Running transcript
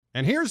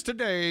And here's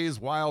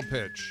today's wild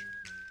pitch.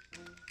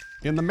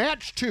 In the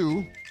match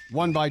 2,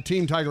 won by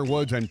Team Tiger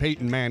Woods and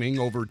Peyton Manning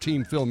over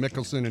Team Phil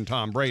Mickelson and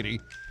Tom Brady,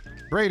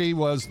 Brady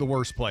was the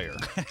worst player.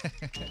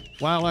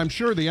 While I'm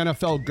sure the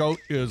NFL GOAT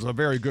is a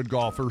very good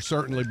golfer,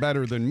 certainly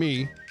better than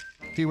me,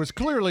 he was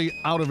clearly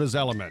out of his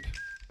element.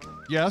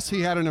 Yes,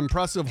 he had an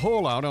impressive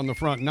hole out on the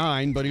front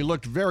 9, but he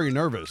looked very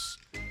nervous.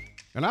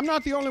 And I'm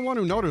not the only one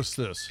who noticed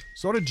this.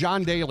 So did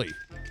John Daly.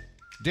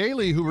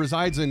 Daly, who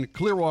resides in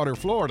Clearwater,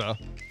 Florida,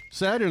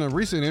 said in a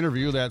recent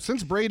interview that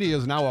since Brady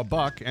is now a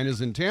Buck and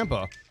is in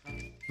Tampa,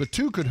 the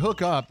two could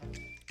hook up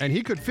and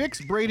he could fix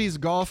Brady's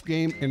golf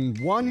game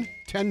in one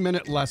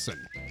 10-minute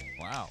lesson.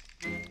 Wow.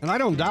 And I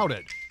don't doubt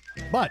it.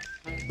 But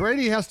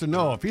Brady has to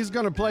know if he's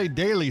going to play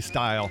Daly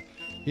style,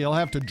 he'll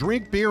have to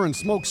drink beer and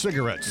smoke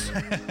cigarettes.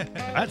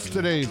 That's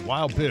today's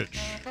wild pitch.